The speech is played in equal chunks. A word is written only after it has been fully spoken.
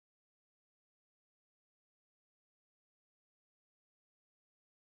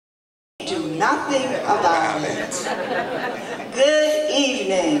do nothing about it. Good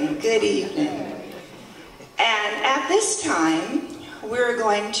evening, good evening. And at this time, we're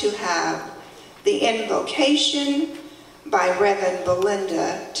going to have the invocation by Reverend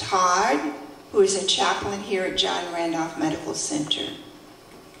Belinda Todd, who is a chaplain here at John Randolph Medical Center.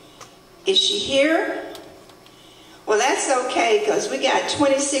 Is she here? Well, that's okay, because we got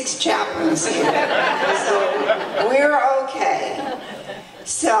 26 chaplains here, so we're okay.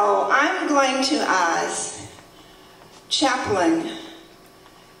 So I'm going to ask Chaplain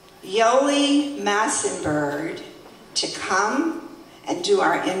Yoli Massenberg to come and do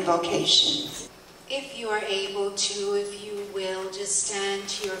our invocations. If you are able to, if you will, just stand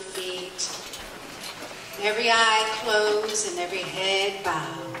to your feet. Every eye closed and every head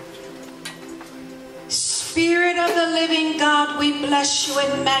bowed. Spirit of the living God, we bless you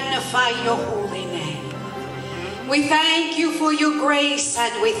and magnify your holy name. We thank you for your grace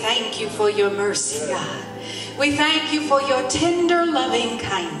and we thank you for your mercy, God. We thank you for your tender loving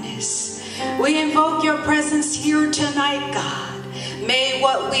kindness. We invoke your presence here tonight, God. May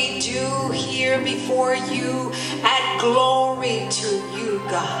what we do here before you add glory to you,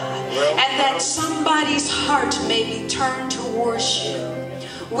 God. And that somebody's heart may be turned towards you.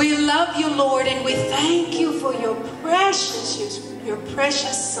 We love you, Lord, and we thank you for your precious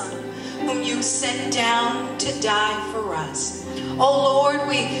Son, whom you sent down to die for us. Oh, Lord,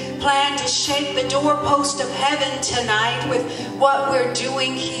 we plan to shake the doorpost of heaven tonight with what we're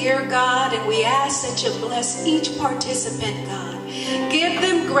doing here, God, and we ask that you bless each participant, God. Give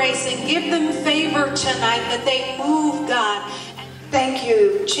them grace and give them favor tonight that they move, God. Thank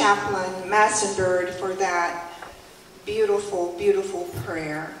you, Chaplain Massenberg, for that beautiful, beautiful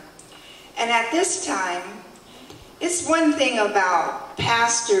prayer. And at this time, it's one thing about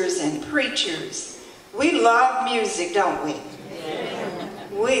pastors and preachers. We love music, don't we?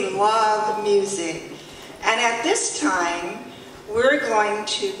 We love music. And at this time, we're going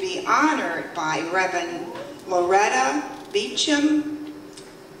to be honored by Reverend Loretta Beecham.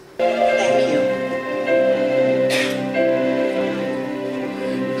 Thank you.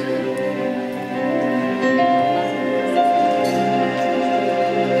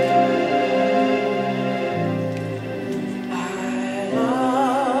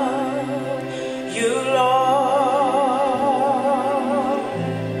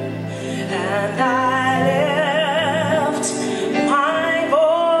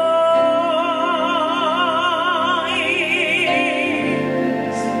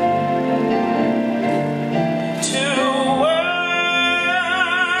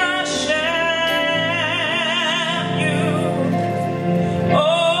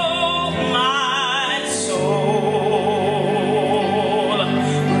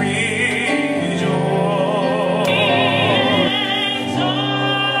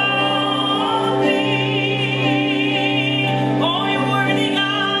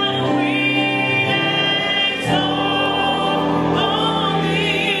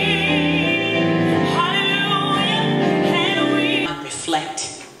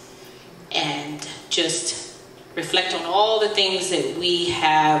 Reflect on all the things that we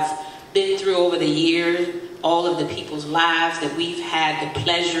have been through over the years, all of the people's lives that we've had the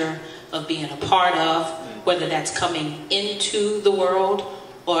pleasure of being a part of, whether that's coming into the world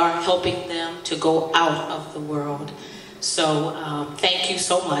or helping them to go out of the world. So thank you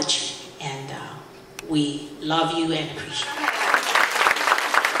so much, and we love you and appreciate you.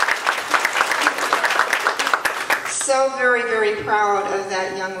 So very, very proud of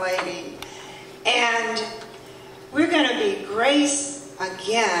that young lady. And we're going to be graced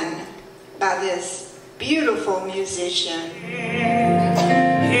again by this beautiful musician.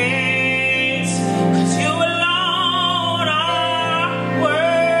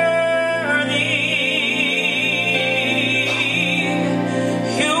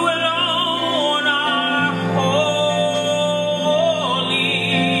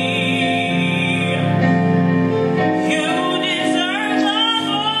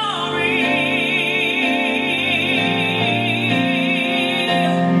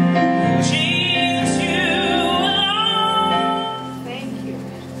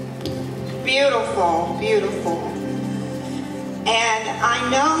 Beautiful, beautiful. And I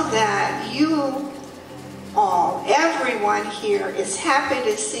know that you all, everyone here, is happy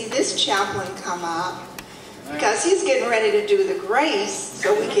to see this chaplain come up because he's getting ready to do the grace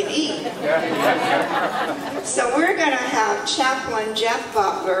so we can eat. So we're going to have Chaplain Jeff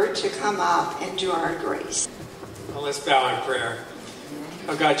Butler to come up and do our grace. Well, let's bow in prayer.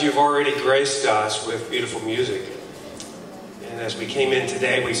 Oh God, you've already graced us with beautiful music. And as we came in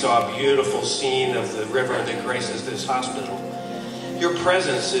today, we saw a beautiful scene of the river that graces this hospital. Your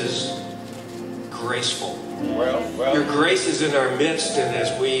presence is graceful. Your grace is in our midst, and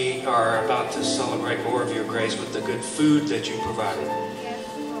as we are about to celebrate more of your grace with the good food that you provided,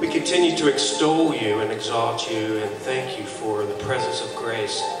 we continue to extol you and exalt you and thank you for the presence of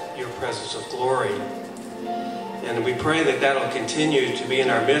grace, your presence of glory. And we pray that that'll continue to be in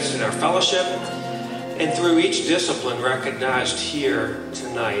our midst in our fellowship, and through each discipline recognized here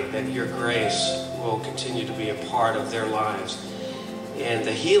tonight, that your grace will continue to be a part of their lives. And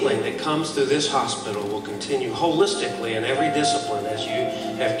the healing that comes through this hospital will continue holistically in every discipline as you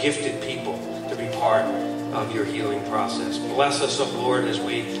have gifted people to be part of your healing process. Bless us, O Lord, as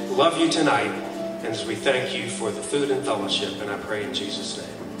we love you tonight and as we thank you for the food and fellowship. And I pray in Jesus' name.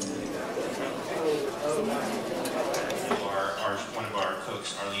 One of our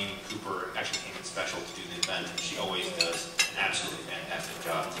cooks, Arlene Cooper, actually came in special to do the event. She always does an absolutely fantastic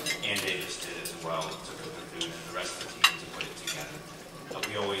job. Ann Davis did as well to cook the food, and the rest of the team to put it together.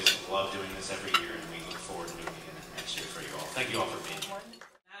 We always love doing this every year, and we look forward to doing it next year for you all. Thank you all for being here.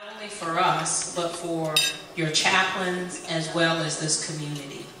 Not only for us, but for your chaplains as well as this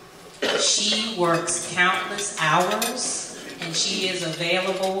community. She works countless hours, and she is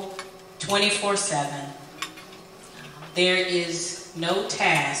available 24/7. There is no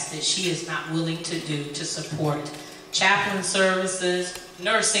task that she is not willing to do to support chaplain services,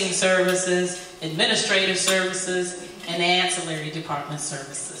 nursing services, administrative services, and ancillary department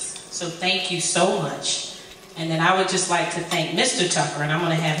services. So thank you so much. And then I would just like to thank Mr. Tucker, and I'm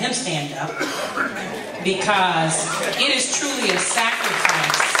going to have him stand up, because it is truly a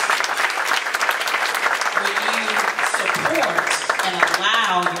sacrifice when you support and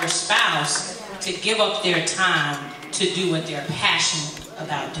allow your spouse to give up their time to do what they're passionate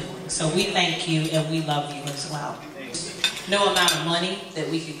about doing. So we thank you and we love you as well. No amount of money that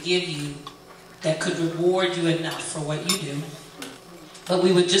we could give you that could reward you enough for what you do. But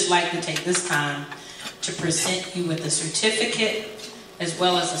we would just like to take this time to present you with a certificate as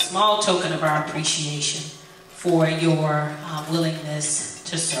well as a small token of our appreciation for your willingness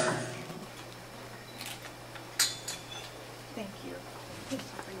to serve. Thank you. Thank you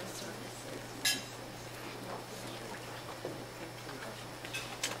for your services.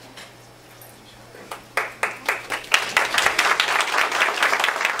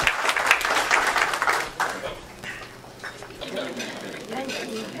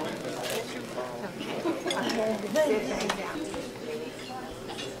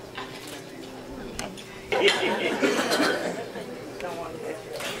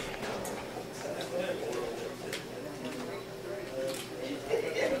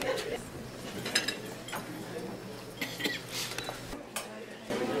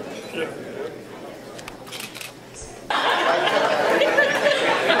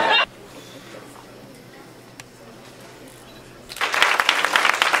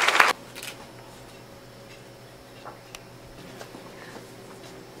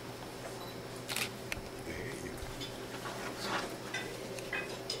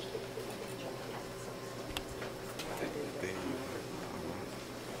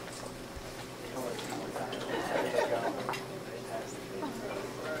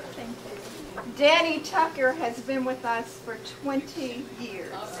 Danny Tucker has been with us for 20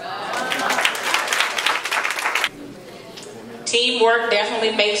 years. Teamwork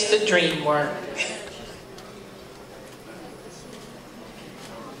definitely makes the dream work.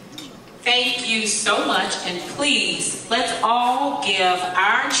 Thank you so much, and please, let's all give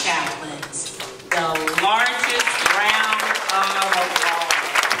our chaplains the largest round of applause.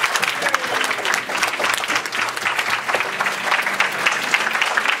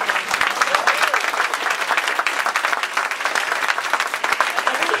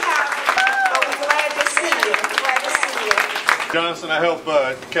 Johnson, I help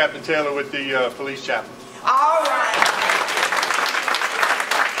Captain Taylor with the police chaplain. All right.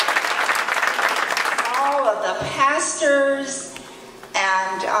 All of the pastors,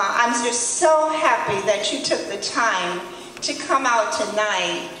 and I'm just so happy that you took the time to come out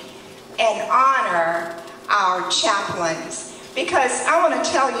tonight and honor our chaplains. Because I want to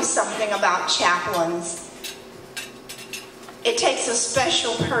tell you something about chaplains. It takes a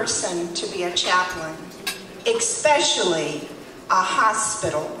special person to be a chaplain, especially a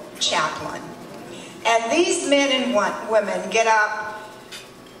hospital chaplain. And these men and women get up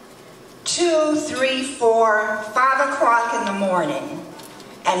 2, 3, 4, 5 o'clock in the morning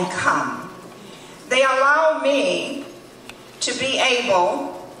and come. They allow me to be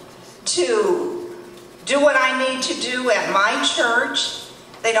able to do what I need to do at my church.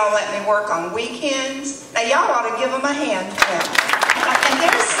 They don't let me work on weekends. Now y'all ought to give them a hand for that. And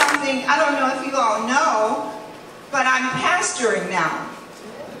there's something, I don't know if you all know, but I'm pastoring now.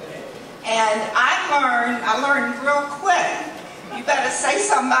 And I learned real quick, you better say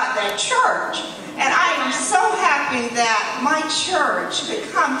something about that church. And I am so happy that my church could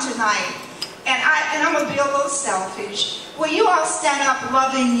come tonight. And I'm going to be a little selfish. Will you all stand up,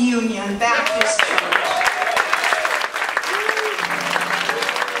 Loving Union Baptist Church?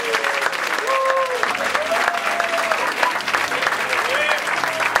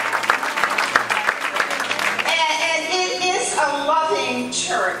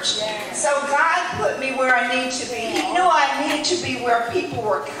 Church. So God put me where I need to be. He knew I needed to be where people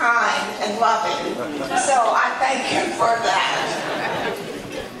were kind and loving. So I thank Him for that.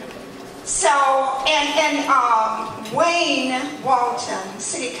 So, Wayne Walton,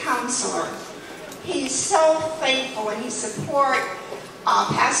 City Councilor, he's so faithful and he supports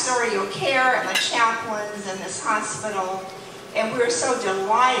pastoral care and the chaplains in this hospital. And we're so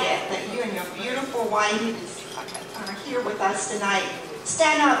delighted that you and your beautiful wife are here with us tonight.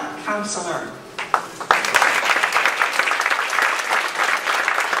 Stand up, counselor.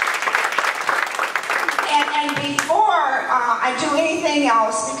 And before I do anything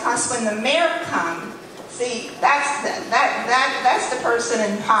else, because when the mayor comes, see, that's the person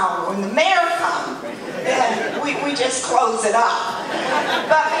in power. When the mayor comes, then we just close it up.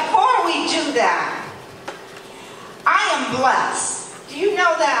 But before we do that, I am blessed. Do you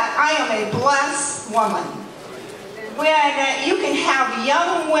know that I am a blessed woman? When you can have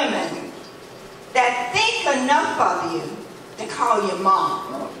young women that think enough of you to call you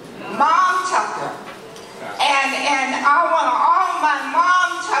Mom. Mom Tucker. And I want all my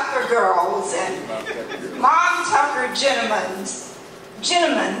Mom Tucker girls and Mom Tucker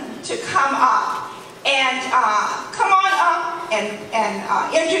gentlemen to come up. And come on up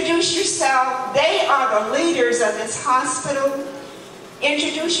and introduce yourself. They are the leaders of this hospital.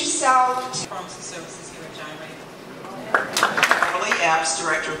 Introduce yourself. Pharmacy services here at John Randolph. Emily Apps,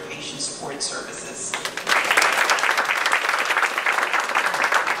 Director of Patient Support Services.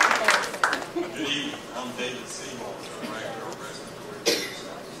 Good evening. I'm David Seymour, Director of Respiratory Services.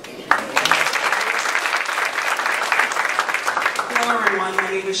 Hello everyone, my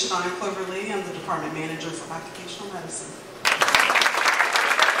name is Shauna Cloverly. I'm the Department Manager for Occupational Medicine.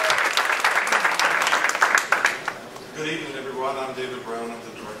 Good evening, everyone. I'm David Brown. I'm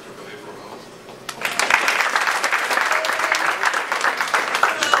the Director of Behavioral Health.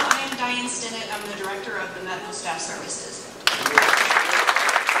 Hello, I am Diane Stinnett. I'm the Director of the Medical Staff Services.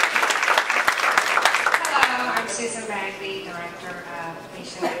 Hello, I'm Susan Bagby, Director of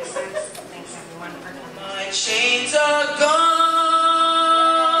Patient Access. Thanks everyone for coming. My chains are gone.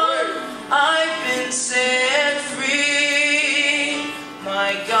 I've been set free.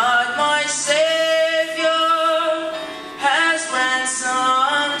 My God, my Savior has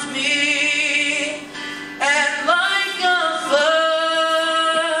ransomed me, and like a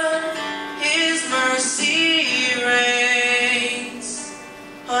flood, His mercy reigns,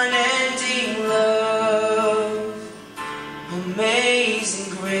 unending love, amazing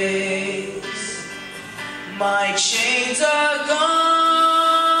grace. My chains are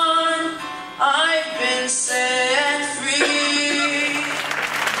gone, I've been set free.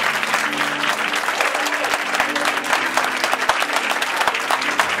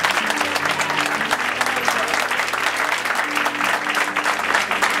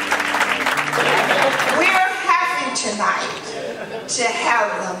 Tonight to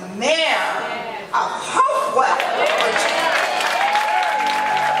have the mayor of Hopewell.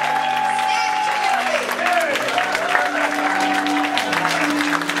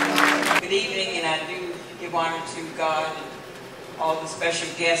 Good evening, and I do give honor to God and all the special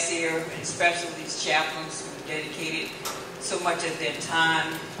guests here, and especially these chaplains who dedicated so much of their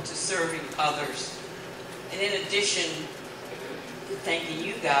time to serving others. And in addition to thanking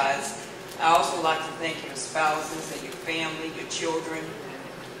you guys, I also like to thank your spouses and your family, your children,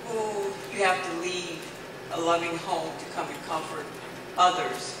 who you have to leave a loving home to come and comfort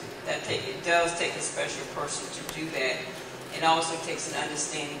others. It does take a special person to do that. It also takes an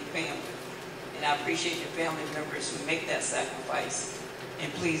understanding family. And I appreciate your family members who make that sacrifice.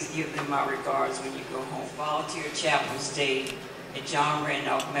 And please give them my regards when you go home. Volunteer Chaplains Day at John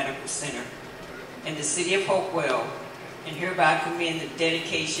Randolph Medical Center in the city of Hopewell. And hereby commend the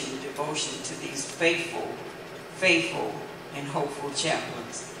dedication and devotion to these faithful, and hopeful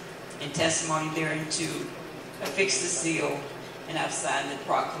chaplains. In testimony thereunto, affix the seal, and I've signed the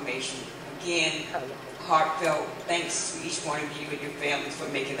proclamation. Again, heartfelt thanks to each one of you and your families for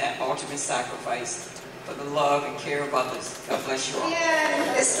making that ultimate sacrifice for the love and care of others. God bless you all.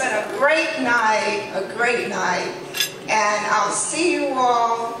 Yeah, it's been a great night, and I'll see you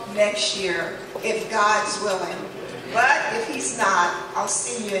all next year, if God's willing. But if he's not, I'll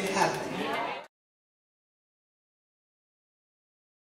see you in heaven.